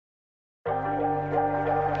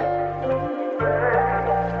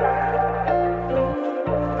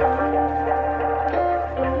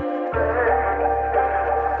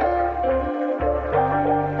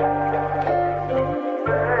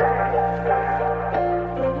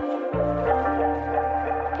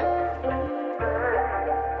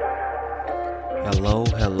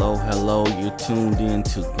Hello. You're tuned in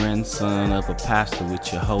to Grandson of a Pastor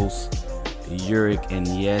with your host, Uric. And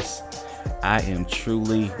yes, I am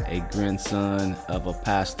truly a grandson of a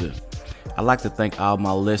pastor. I'd like to thank all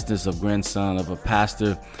my listeners of Grandson of a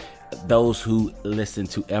Pastor, those who listened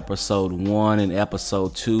to episode 1 and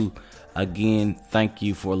episode 2. Again, thank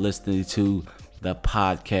you for listening to the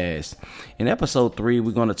podcast. In episode 3,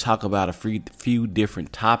 we're going to talk about a few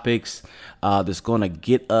different topics that's going to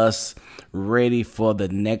get us ready for the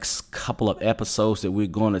next couple of episodes that we're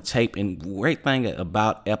going to tape. And great thing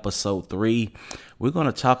about episode 3, we're going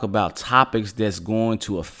to talk about topics that's going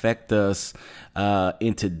to affect us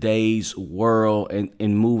in today's world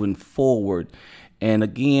and moving forward. And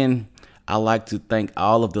again, I'd like to thank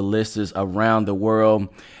all of the listeners around the world.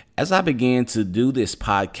 As I began to do this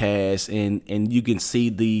podcast, and you can see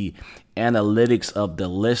the analytics of the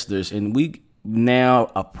listeners, and we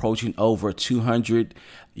now approaching over 200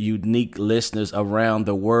 unique listeners around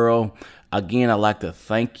the world. Again, I'd like to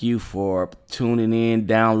thank you for tuning in,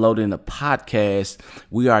 downloading the podcast.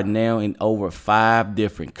 We are now in over 5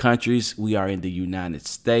 different countries. We are in the United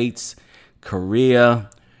States,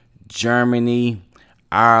 Korea, Germany,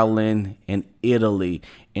 Ireland, and Italy.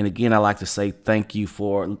 And again, I'd like to say thank you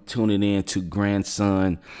for tuning in to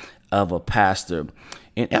Grandson of a Pastor.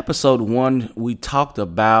 In episode 1, we talked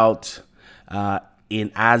about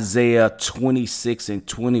in Isaiah 26 and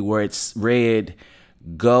 20, where it's read,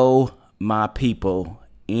 "Go, my people,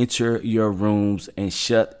 enter your rooms and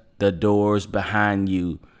shut the doors behind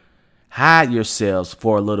you. Hide yourselves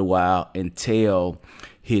for a little while until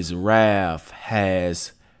his wrath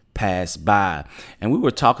has passed by." And we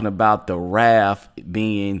were talking about the wrath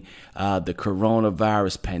being the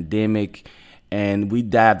coronavirus pandemic, and we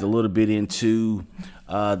dived a little bit into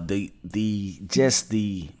the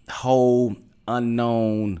whole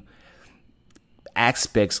unknown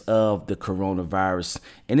aspects of the coronavirus.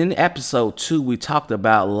 And in episode 2, we talked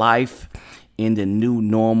about life in the new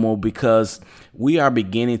normal, because we are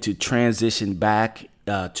beginning to transition back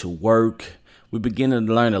to work. We're beginning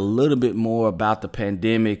to learn a little bit more about the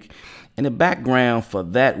pandemic. And the background for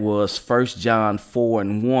that was 1 John 4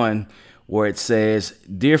 and 1, where it says,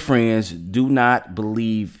 "Dear friends, do not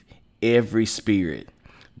believe every spirit,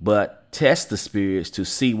 but test the spirits to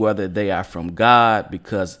see whether they are from God,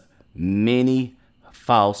 because many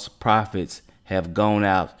false prophets have gone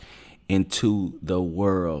out into the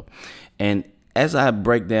world." And as I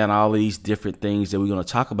break down all these different things that we're going to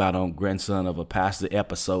talk about on Grandson of a Pastor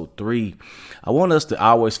episode 3, I want us to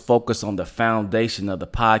always focus on the foundation of the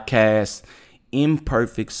podcast: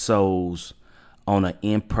 imperfect souls on an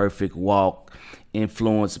imperfect walk,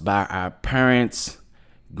 influenced by our parents,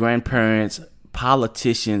 grandparents,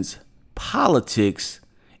 politicians, politics,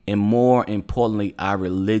 and more importantly, our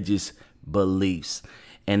religious beliefs.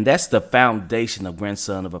 And that's the foundation of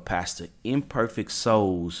Grandson of a Pastor: imperfect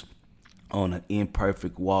souls on an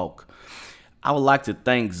imperfect walk. I would like to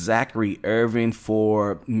thank Zachary Irvin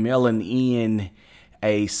for mailing in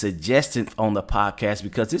a suggestion on the podcast,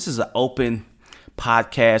 because this is an open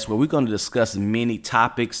podcast where we're going to discuss many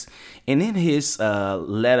topics. And in his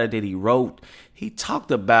letter that he wrote, he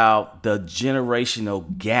talked about the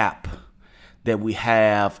generational gap that we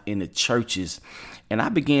have in the churches. And I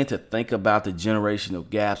began to think about the generational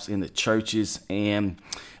gaps in the churches, and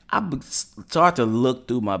I started to look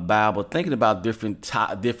through my Bible, thinking about different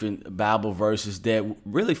Bible verses that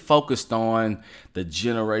really focused on the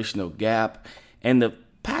generational gap. And the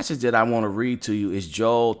passage that I want to read to you is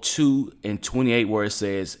Joel 2 and 28, where it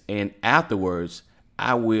says, "And afterwards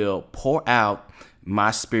I will pour out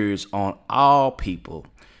my spirits on all people.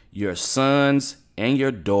 Your sons and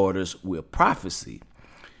your daughters will prophesy.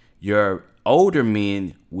 Your older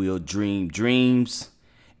men will dream dreams,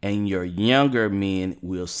 and your younger men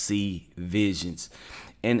will see visions."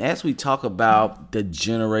 And as we talk about the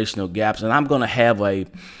generational gaps, and I'm going to have a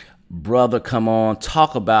brother come on,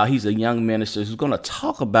 he's a young minister who's going to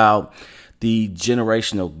talk about the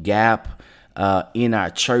generational gap in our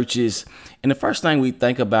churches. And the first thing we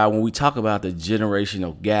think about when we talk about the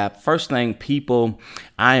generational gap, first thing,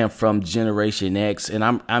 I am from Generation X, and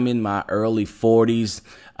I'm in my early 40s.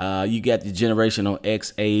 You got the generation on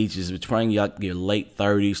X age is between your late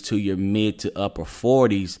 30s to your mid to upper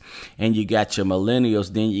 40s. And you got your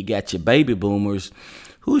millennials, then you got your baby boomers,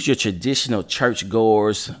 who's your traditional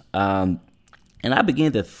churchgoers. And I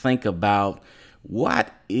began to think about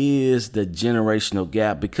what is the generational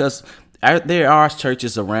gap, because there are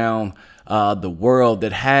churches around the world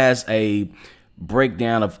that has a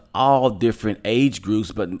breakdown of all different age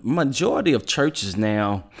groups, but majority of churches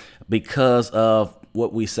now, because of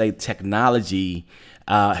what we say technology,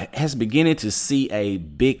 has beginning to see a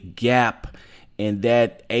big gap in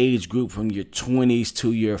that age group from your 20s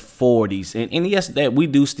to your 40s. And yes, that we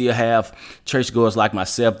do still have churchgoers like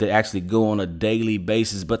myself that actually go on a daily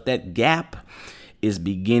basis, but that gap is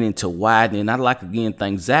beginning to widen. And I'd like again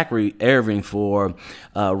thank Zachary Irving for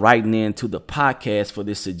writing into the podcast for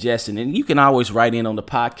this suggestion. And you can always write in on the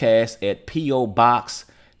podcast at P.O. Box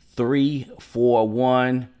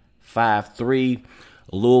 34153,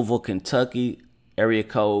 Louisville, Kentucky, zip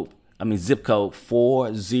code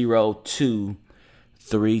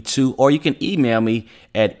 40232, or you can email me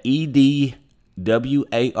at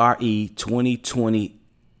edware2020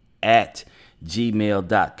 at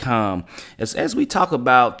gmail.com. As we talk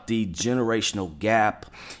about the generational gap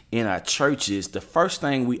in our churches, the first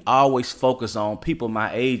thing we always focus on, people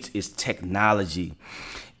my age, is technology.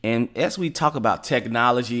 And as we talk about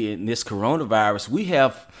technology in this coronavirus, we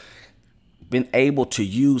have been able to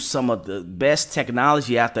use some of the best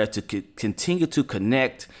technology out there to continue to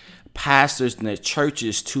connect pastors and their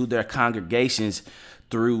churches to their congregations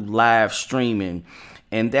through live streaming.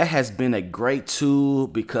 And that has been a great tool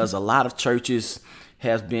because a lot of churches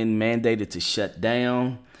have been mandated to shut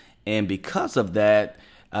down. And because of that,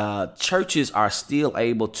 churches are still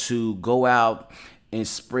able to go out and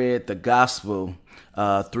spread the gospel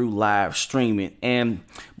through live streaming.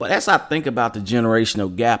 But as I think about the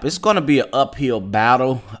generational gap, it's going to be an uphill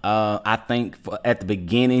battle. I think at the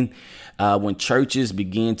beginning, when churches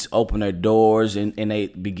begin to open their doors and they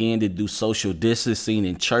begin to do social distancing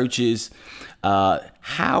in churches, how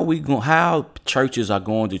churches are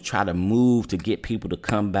going to try to move to get people to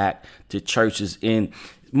come back to churches, and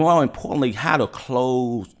more importantly, how to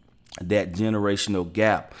close that generational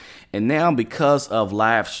gap. And now, because of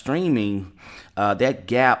live streaming, that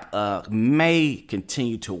gap may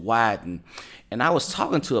continue to widen. And I was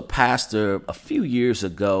talking to a pastor a few years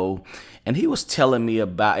ago, and he was telling me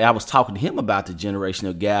I was talking to him about the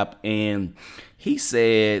generational gap, and he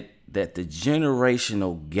said that the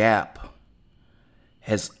generational gap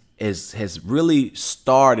has really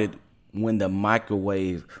started when the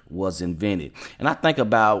microwave was invented. And I think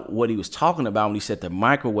about what he was talking about when he said the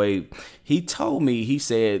microwave. He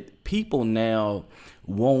said people now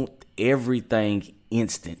want everything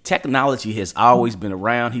instant. Technology has always been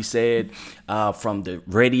around, he said, from the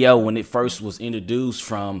radio when it first was introduced,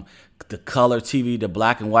 from the color TV, the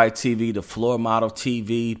black and white TV, the floor model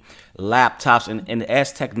TV, laptops. And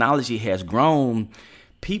as technology has grown,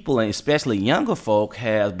 people, and especially younger folk,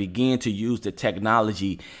 have begun to use the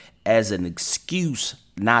technology as an excuse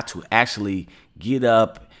not to actually get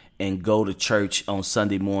up and go to church on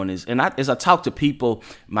Sunday mornings. And as I talk to people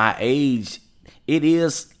my age, it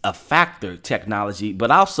is a factor, technology,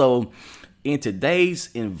 but also in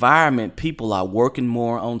today's environment, people are working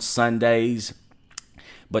more on Sundays.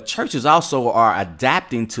 But churches also are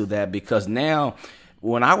adapting to that, because now,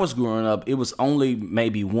 when I was growing up, it was only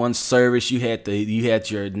maybe one service. You had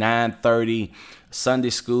your 9:30 Sunday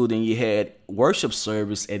school, then you had worship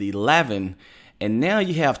service at 11. And now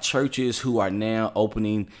you have churches who are now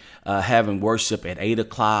opening, having worship at 8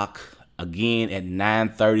 o'clock, again at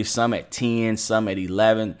 9:30, some at 10, some at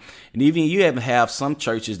 11. And even you have some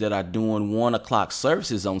churches that are doing 1 o'clock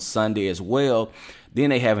services on Sunday as well. Then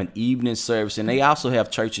they have an evening service, and they also have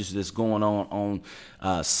churches that's going on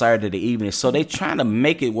Saturday evening. So they're trying to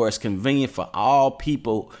make it where it's convenient for all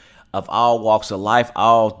people of all walks of life,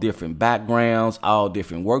 all different backgrounds, all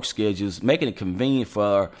different work schedules, making it convenient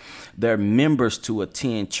for their members to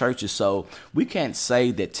attend churches. So we can't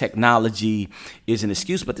say that technology is an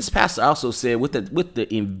excuse. But this pastor also said with the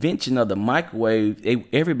invention of the microwave,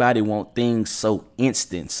 everybody wants things so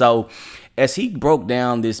instant. So as he broke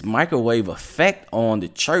down this microwave effect on the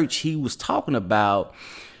church, he was talking about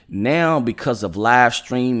now, because of live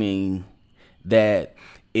streaming, that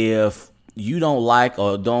if you don't like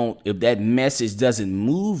if that message doesn't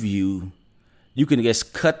move you, you can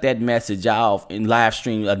just cut that message off and live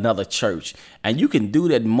stream another church. And you can do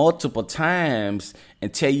that multiple times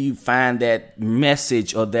until you find that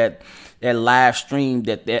message or that live stream,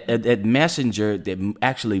 that messenger that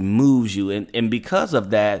actually moves you. And because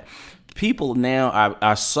of that, people now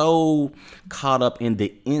are so caught up in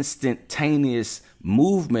the instantaneous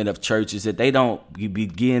movement of churches that they don't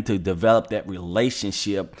begin to develop that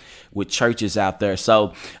relationship with churches out there.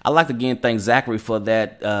 So I'd like to again thank Zachary for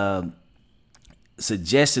that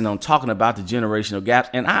suggestion on talking about the generational gaps.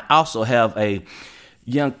 And I also have a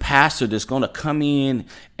young pastor that's going to come in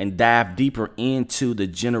and dive deeper into the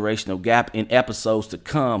generational gap in episodes to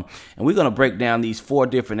come. And we're going to break down these 4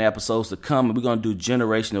 different episodes to come, and we're going to do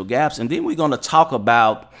generational gaps. And then we're going to talk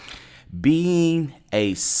about being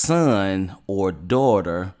a son or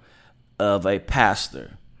daughter of a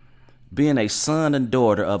pastor. being a son and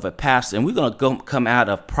daughter of a pastor. And we're going to come out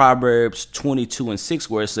of Proverbs 22:6,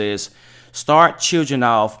 where it says, start children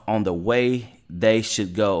off on the way they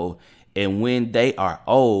should go, and when they are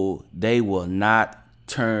old, they will not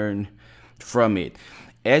turn from it.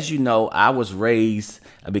 As you know, I was raised,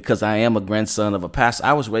 because I am a grandson of a pastor,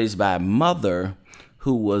 I was raised by a mother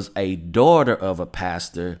who was a daughter of a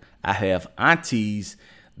pastor. I have aunties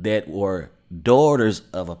that were daughters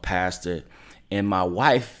of a pastor, and my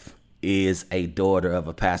wife is a daughter of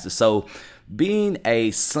a pastor. So being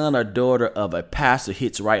a son or daughter of a pastor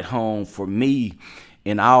hits right home for me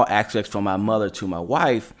in all aspects, from my mother to my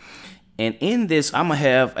wife. And in this, I'm going to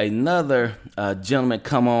have another gentleman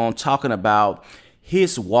come on talking about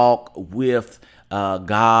his walk with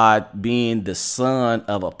God, being the son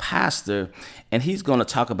of a pastor. And he's going to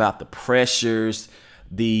talk about the pressures,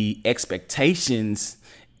 the expectations,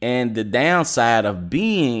 and the downside of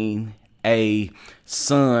being a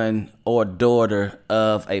son or daughter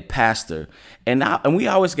of a pastor. And we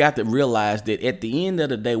always got to realize that at the end of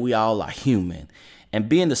the day, we all are human. And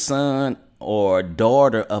being the son or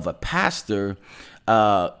daughter of a pastor,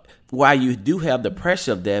 while you do have the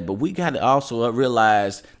pressure of that, but we got to also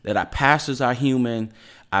realize that our pastors are human,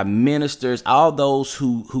 our ministers, all those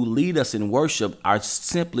who lead us in worship are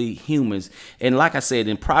simply humans. And like I said,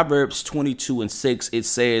 in Proverbs 22:6, it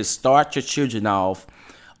says, start your children off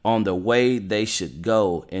on the way they should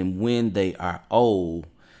go, and when they are old,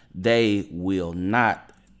 they will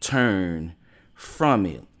not turn from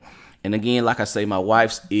it. And again, like I say, my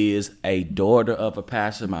wife is a daughter of a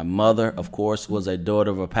pastor. My mother, of course, was a daughter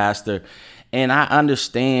of a pastor. And I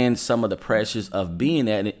understand some of the pressures of being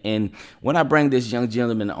that. And when I bring this young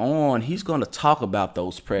gentleman on, he's going to talk about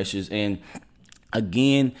those pressures. And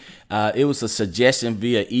again, it was a suggestion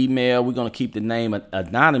via email. We're going to keep the name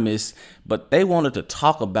anonymous, but they wanted to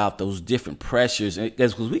talk about those different pressures,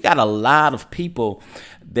 because we got a lot of people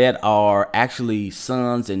that are actually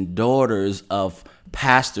sons and daughters of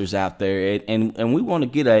pastors out there, and we want to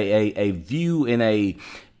get a view and a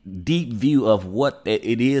deep view of what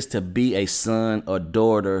it is to be a son or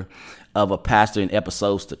daughter of a pastor in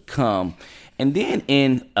episodes to come. And then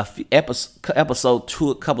in episode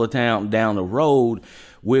 2, a couple of down the road,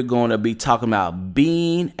 we're going to be talking about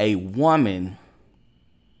being a woman,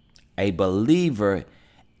 a believer,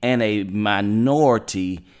 and a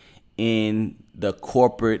minority in the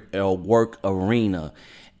corporate or work arena.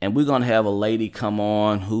 And we're going to have a lady come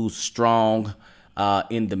on who's strong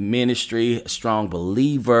in the ministry, a strong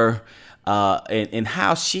believer, and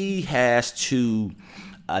how she has to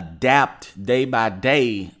adapt day by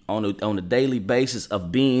day on a daily basis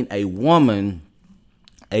of being a woman,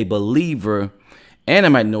 a believer, and a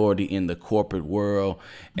minority in the corporate world.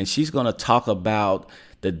 And she's going to talk about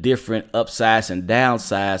the different upsides and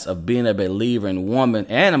downsides of being a believer and woman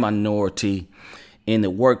and a minority in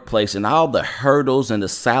the workplace, and all the hurdles and the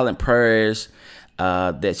silent prayers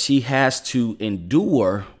that she has to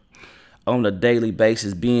endure on a daily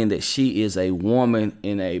basis, being that she is a woman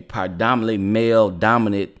in a predominantly male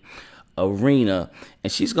dominant arena.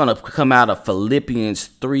 And she's going to come out of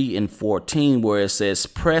Philippians 3:14, where it says,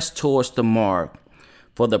 press towards the mark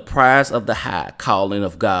for the prize of the high calling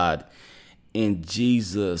of God in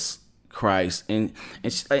Jesus Christ. And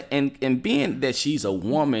being that she's a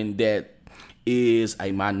woman that is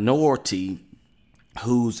a minority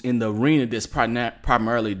who's in the arena that's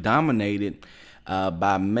primarily dominated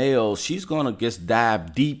by males, she's going to just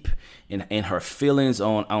dive deep in her feelings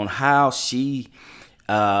on how she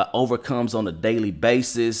overcomes on a daily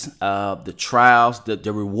basis the trials,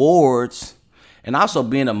 the rewards, and also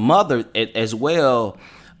being a mother as well,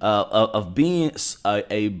 of being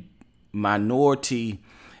a minority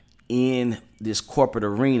in this corporate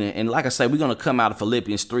arena. And like I say, we're going to come out of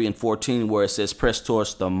Philippians 3:14, where it says, press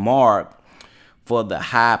towards the mark for the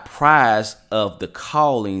high prize of the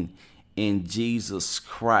calling in Jesus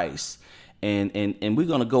Christ. And we're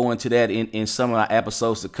going to go into that in some of our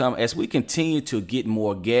episodes to come as we continue to get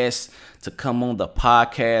more guests to come on the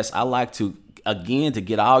podcast. I like to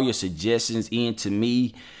get all your suggestions into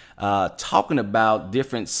me, talking about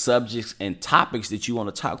different subjects and topics that you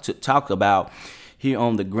want to talk about here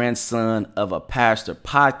on the Grandson of a Pastor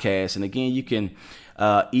podcast. And again, you can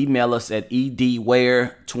email us at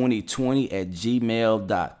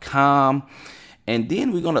edware2020@gmail.com. And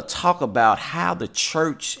then we're going to talk about how the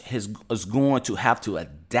church is going to have to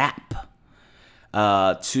adapt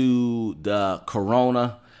to the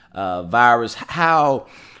corona virus. How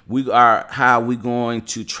we're going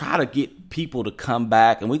to try to get people to come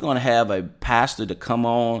back, and we're going to have a pastor to come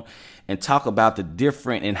on and talk about the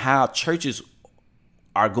different and how churches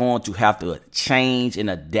are going to have to change and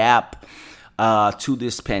adapt to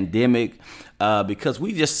this pandemic, because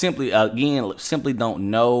we just simply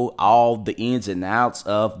don't know all the ins and outs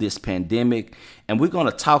of this pandemic. And we're going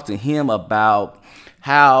to talk to him about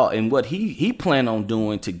how and what he planned on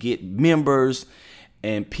doing to get members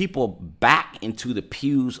and people back into the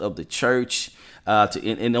pews of the church,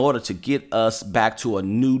 in order to get us back to a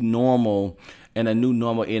new normal and a new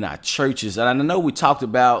normal in our churches. And I know we talked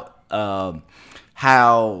about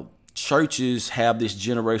how churches have this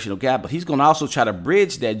generational gap, but he's going to also try to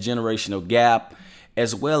bridge that generational gap,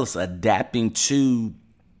 as well as adapting to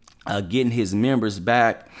getting his members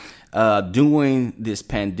back during this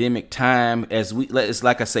pandemic time. It's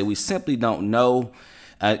like I say, we simply don't know,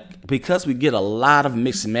 because we get a lot of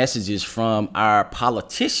mixed messages from our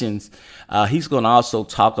politicians. He's going to also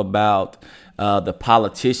talk about the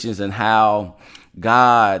politicians and how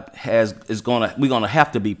God we're going to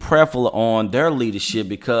have to be prayerful on their leadership,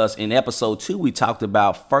 because in episode 2 we talked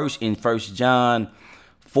about First John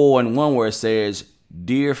 4:1, where it says,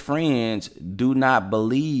 "Dear friends, do not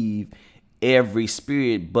believe every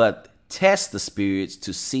spirit, but test the spirits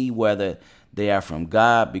to see whether they are from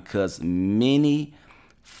God, because many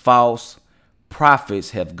false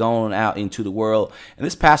prophets have gone out into the world." And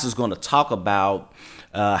this pastor is going to talk about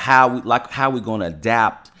how we're going to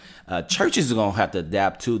adapt. Churches are going to have to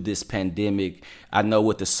adapt to this pandemic. I know,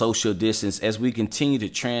 with the social distance, as we continue to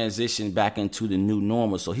transition back into the new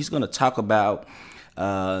normal. So he's going to talk about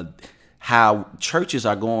how churches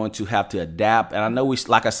are going to have to adapt. And I know,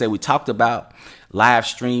 like I said, we talked about live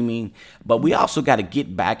streaming, but we also got to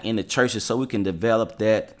get back into churches so we can develop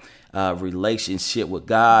that relationship with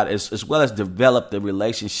God, as well as develop the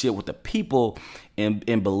relationship with the people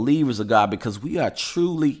and believers of God, because we are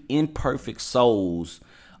truly imperfect souls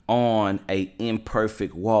on a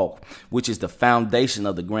imperfect walk, which is the foundation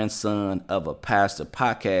of the Grandson of a Pastor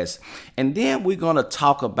podcast. And then we're going to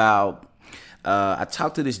talk about, I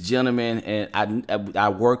talked to this gentleman and I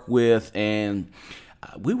work with, and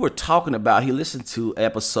we were talking about, he listened to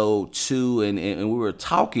episode 2 and we were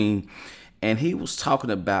talking, and he was talking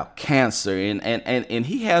about cancer, and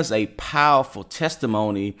he has a powerful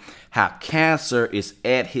testimony how cancer is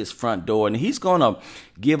at his front door. And he's going to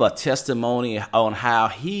give a testimony on how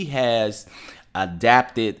he has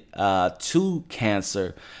adapted to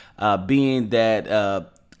cancer, being that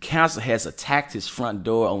cancer has attacked his front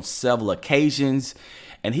door on several occasions.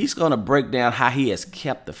 And he's going to break down how he has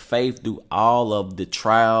kept the faith through all of the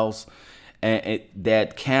trials and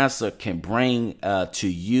that cancer can bring to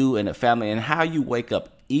you and the family, and how you wake up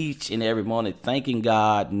each and every morning thanking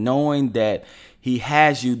God, knowing that he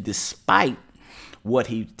has you despite what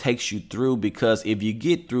he takes you through, because if you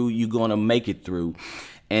get through, you're going to make it through.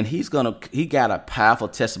 And he got a powerful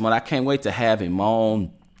testimony. I can't wait to have him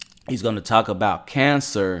on. He's going to talk about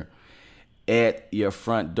cancer at your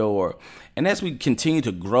front door. And as we continue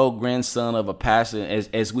to grow Grandson of a Pastor,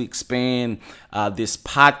 as we expand this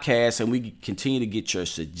podcast, and we continue to get your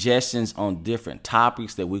suggestions on different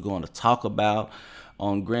topics that we're going to talk about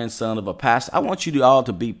on Grandson of a Pastor, I want you all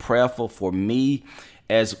to be prayerful for me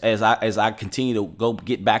as I continue to go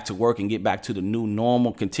get back to work and get back to the new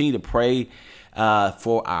normal. Continue to pray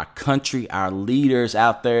for our country, our leaders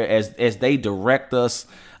out there as they direct us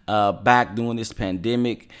back during this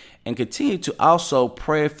pandemic. And continue to also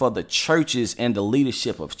pray for the churches and the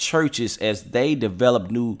leadership of churches as they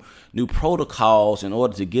develop new protocols in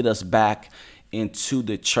order to get us back into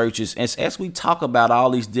the churches. As we talk about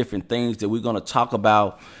all these different things that we're going to talk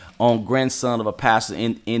about on Grandson of a Pastor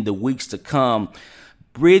in the weeks to come,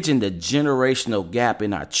 bridging the generational gap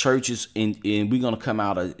in our churches, and we're going to come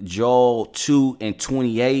out of Joel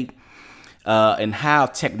 2:28, and how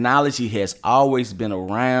technology has always been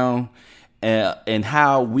around, and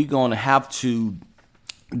how we're going to have to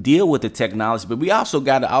deal with the technology, but we also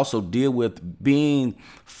got to deal with being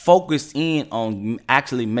focused in on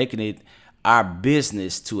actually making it our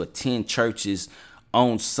business to attend churches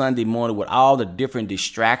on Sunday morning, with all the different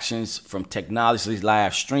distractions from technology,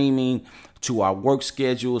 live streaming, to our work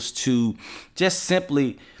schedules, to just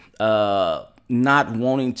simply not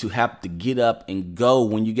wanting to have to get up and go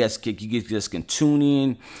when you just can tune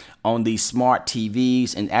in on these smart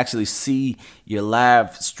TVs and actually see your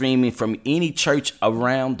live streaming from any church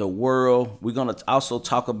around the world. We're going to also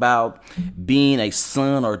talk about being a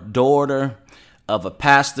son or daughter of a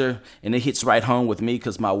pastor, and it hits right home with me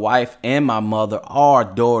because my wife and my mother are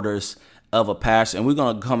daughters of a pastor. And we're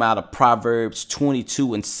going to come out of Proverbs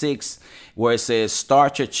 22:6, where it says,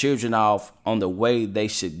 "Start your children off on the way they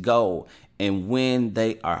should go, and when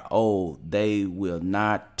they are old, they will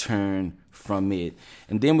not turn from it."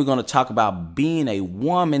 And then we're going to talk about being a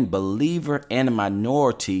woman believer and a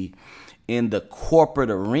minority in the corporate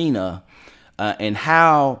arena, and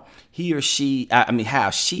how he or she, I mean,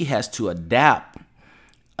 how she has to adapt,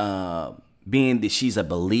 being that she's a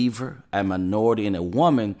believer, a minority, and a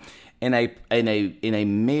woman in a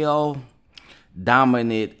male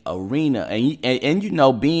dominant arena, and you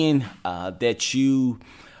know, being that you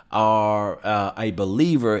are a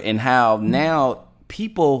believer, and how now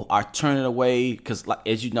people are turning away because, like,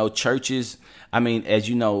 as you know, churches, I mean, as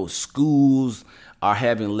you know, schools are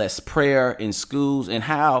having less prayer in schools, and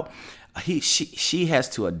how she has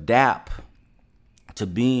to adapt to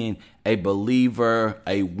being a believer,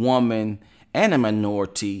 a woman, and a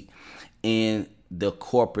minority in the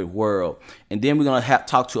corporate world. And then we're going to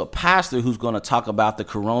talk to a pastor who's going to talk about the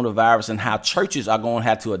coronavirus and how churches are going to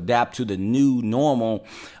have to adapt to the new normal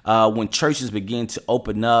when churches begin to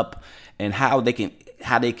open up, and how they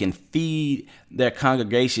can feed their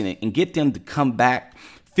congregation and get them to come back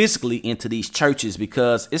physically into these churches,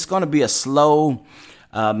 because it's going to be a slow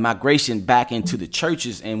migration back into the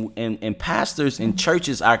churches, and pastors and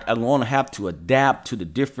churches are going to have to adapt to the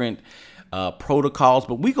different protocols,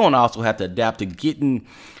 but we're going to also have to adapt to getting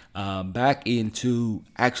back into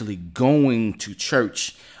actually going to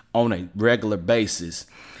church on a regular basis.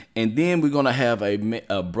 And then we're going to have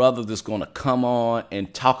a brother that's going to come on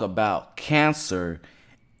and talk about cancer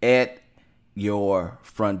at your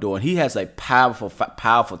front door. And he has a powerful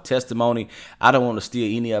testimony. I don't want to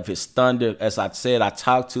steal any of his thunder. As I said, I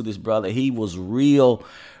talked to this brother. He was real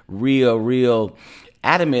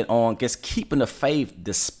adamant on just keeping the faith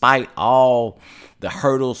despite all the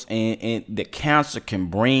hurdles and that cancer can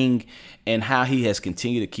bring, and how he has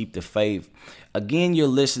continued to keep the faith. Again, you're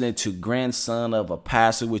listening to Grandson of a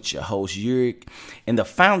Pastor with your host, Yurik. And the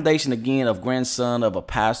foundation, again, of Grandson of a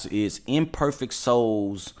Pastor is imperfect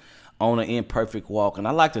souls on an imperfect walk. And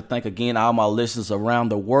I'd like to thank, again, all my listeners around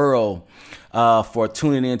the world for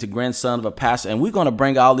tuning in to Grandson of a Pastor. And we're going to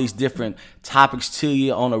bring all these different topics to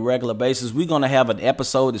you on a regular basis. We're going to have an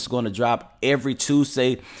episode that's going to drop every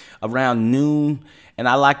Tuesday around noon. And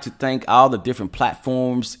I'd like to thank all the different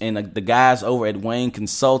platforms and the guys over at Wayne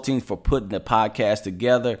Consulting for putting the podcast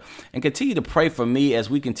together. And continue to pray for me as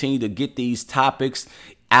we continue to get these topics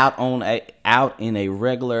out in a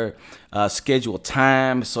regular scheduled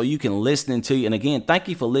time, so you can listen to you. And again, thank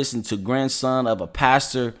you for listening to Grandson of a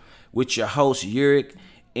Pastor with your host, Yurik.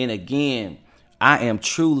 And again, I am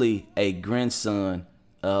truly a grandson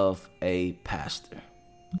of a pastor.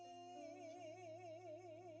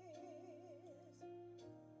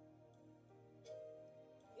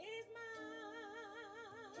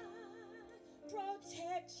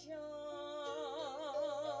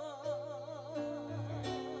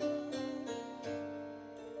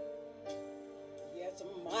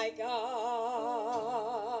 My God.